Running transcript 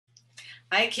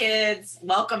Hi, kids.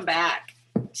 Welcome back.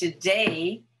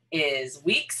 Today is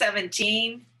week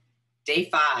 17, day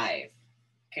 5.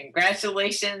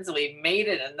 Congratulations, we made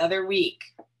it another week.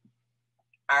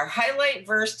 Our highlight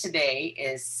verse today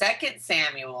is 2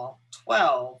 Samuel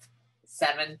 12,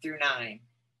 7 through 9.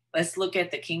 Let's look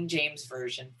at the King James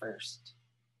Version first.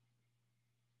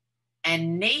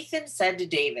 And Nathan said to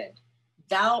David,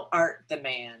 "Thou art the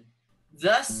man.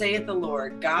 Thus saith the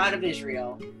Lord, God of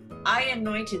Israel, I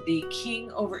anointed thee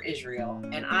king over Israel,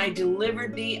 and I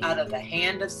delivered thee out of the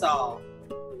hand of Saul.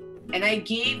 And I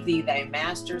gave thee thy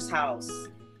master's house,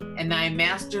 and thy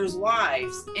master's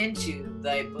wives into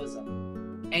thy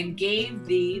bosom, and gave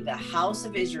thee the house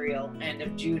of Israel and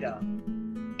of Judah.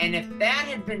 And if that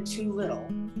had been too little,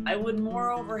 I would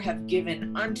moreover have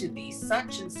given unto thee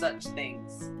such and such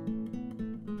things.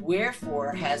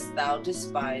 Wherefore hast thou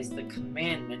despised the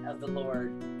commandment of the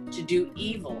Lord, to do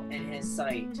evil in his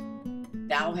sight?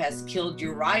 Thou hast killed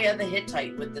Uriah the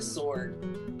Hittite with the sword,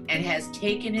 and hast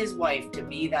taken his wife to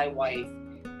be thy wife,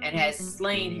 and hast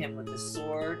slain him with the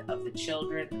sword of the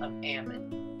children of Ammon."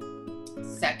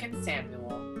 2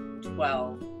 Samuel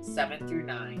 12, 7 through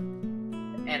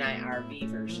 9, the NIRV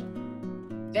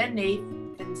version. Then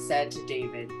Nathan said to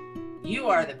David, "You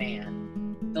are the man.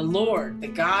 The Lord, the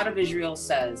God of Israel,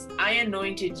 says, I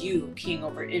anointed you king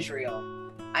over Israel.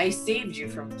 I saved you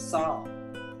from Saul.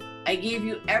 I gave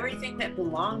you everything that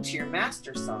belonged to your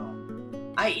master Saul.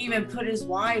 I even put his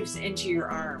wives into your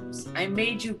arms. I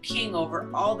made you king over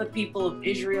all the people of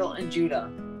Israel and Judah.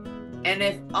 And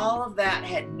if all of that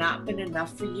had not been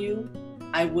enough for you,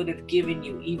 I would have given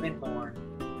you even more.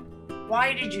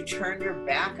 Why did you turn your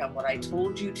back on what I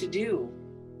told you to do?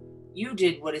 You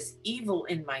did what is evil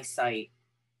in my sight.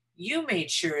 You made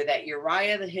sure that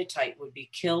Uriah the Hittite would be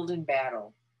killed in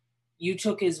battle. You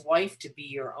took his wife to be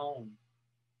your own.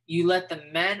 You let the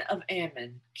men of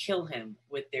Ammon kill him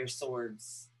with their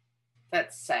swords."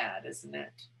 That's sad, isn't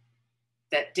it?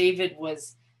 That David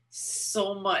was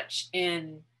so much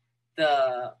in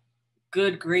the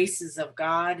good graces of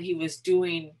God. He was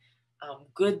doing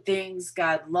good things.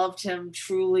 God loved him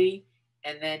truly.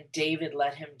 And then David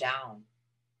let him down.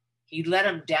 He let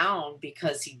him down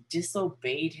because he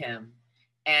disobeyed him.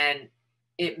 And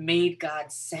it made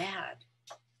God sad.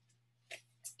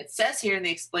 It says here in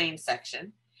the explained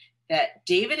section that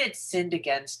David had sinned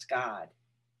against God.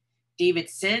 David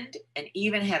sinned and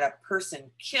even had a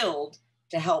person killed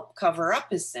to help cover up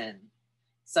his sin.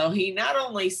 So he not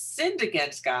only sinned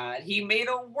against God, he made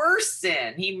a worse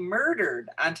sin. He murdered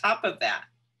on top of that.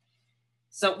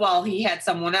 So, well, he had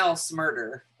someone else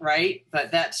murder, right?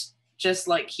 But that's just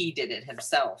like he did it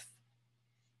himself.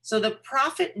 So the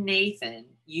prophet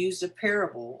Nathan used a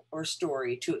parable or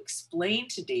story to explain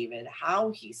to David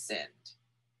how he sinned.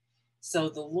 So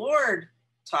the Lord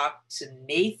talked to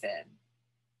Nathan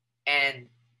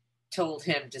and told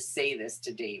him to say this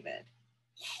to David.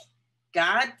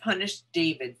 God punished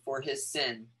David for his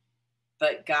sin,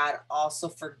 but God also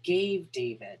forgave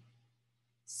David.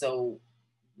 So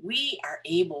we are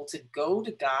able to go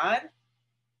to God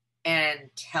and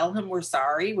tell him we're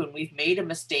sorry when we've made a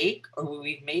mistake or when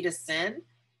we've made a sin.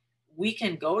 We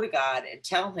can go to God and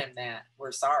tell him that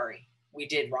we're sorry. We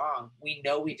did wrong. We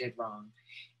know we did wrong.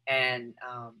 And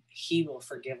he will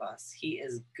forgive us. He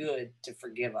is good to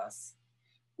forgive us.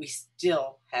 We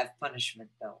still have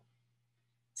punishment, though.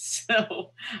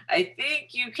 So I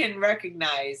think you can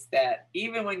recognize that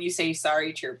even when you say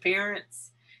sorry to your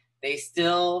parents, they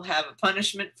still have a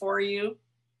punishment for you.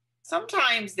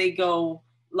 Sometimes they go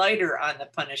lighter on the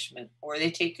punishment or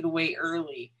they take it away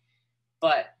early,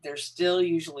 but there's still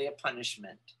usually a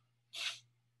punishment.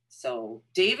 So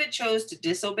David chose to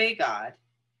disobey God.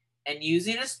 And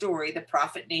using a story, the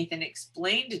prophet Nathan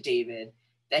explained to David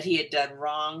that he had done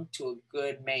wrong to a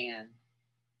good man.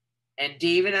 And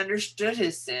David understood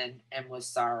his sin and was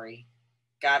sorry.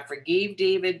 God forgave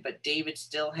David, but David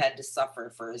still had to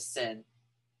suffer for his sin.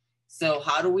 So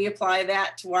how do we apply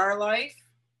that to our life?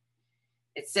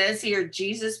 It says here,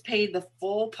 Jesus paid the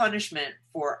full punishment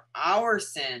for our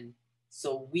sin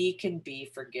so we can be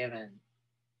forgiven.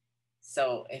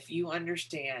 So if you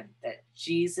understand that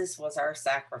Jesus was our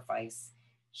sacrifice,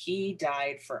 he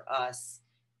died for us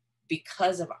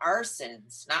because of our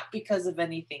sins, not because of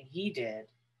anything he did.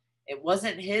 It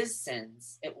wasn't his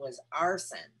sins, it was our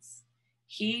sins.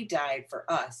 He died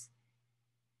for us.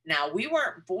 Now, we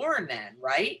weren't born then,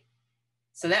 right?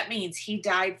 So that means he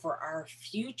died for our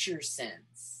future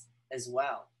sins as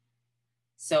well.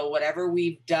 So whatever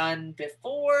we've done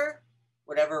before,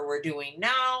 whatever we're doing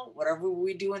now, whatever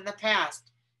we do in the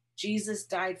past, Jesus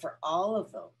died for all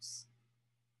of those.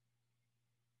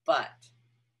 But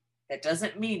that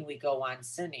doesn't mean we go on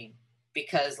sinning.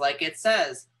 because like it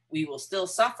says, we will still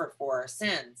suffer for our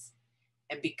sins.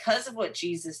 And because of what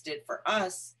Jesus did for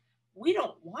us, we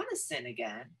don't want to sin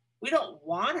again. We don't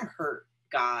want to hurt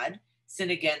God, sin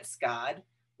against God.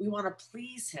 We want to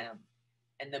please him.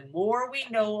 And the more we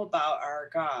know about our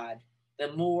God,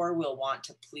 the more we'll want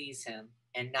to please him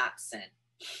and not sin.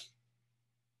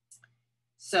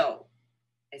 So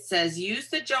it says, use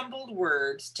the jumbled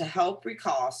words to help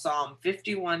recall Psalm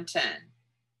 51:10.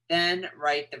 Then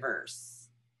write the verse.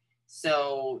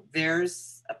 So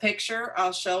there's a picture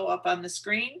I'll show up on the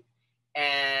screen,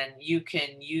 and you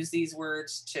can use these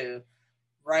words to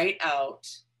write out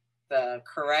the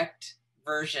correct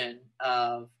version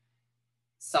of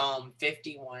Psalm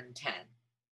 51:10.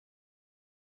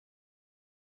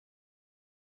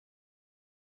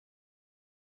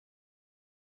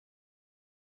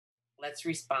 Let's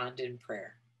respond in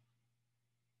prayer.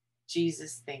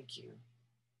 Jesus, thank you.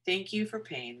 Thank you for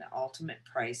paying the ultimate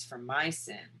price for my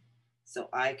sin so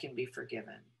I can be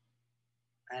forgiven.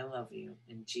 I love you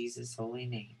in Jesus' holy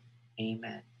name.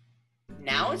 Amen.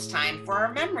 Now it's time for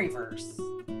our memory verse.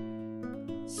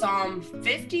 Psalm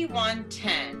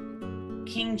 51:10,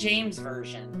 King James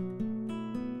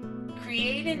Version.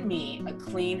 Create in me a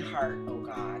clean heart, O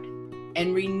God,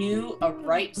 and renew a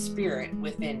right spirit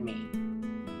within me.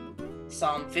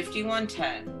 Psalm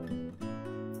 51:10.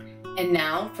 And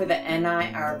now for the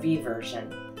NIRV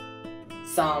version.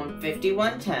 Psalm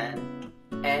 51:10,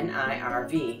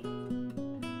 NIRV.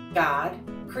 God,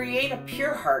 create a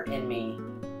pure heart in me.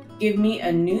 Give me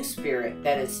a new spirit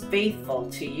that is faithful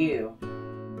to you.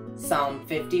 Psalm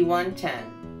 51:10.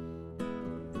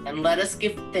 And let us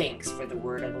give thanks for the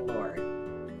word of the Lord.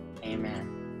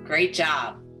 Amen. Great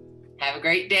job. Have a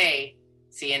great day.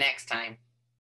 See you next time.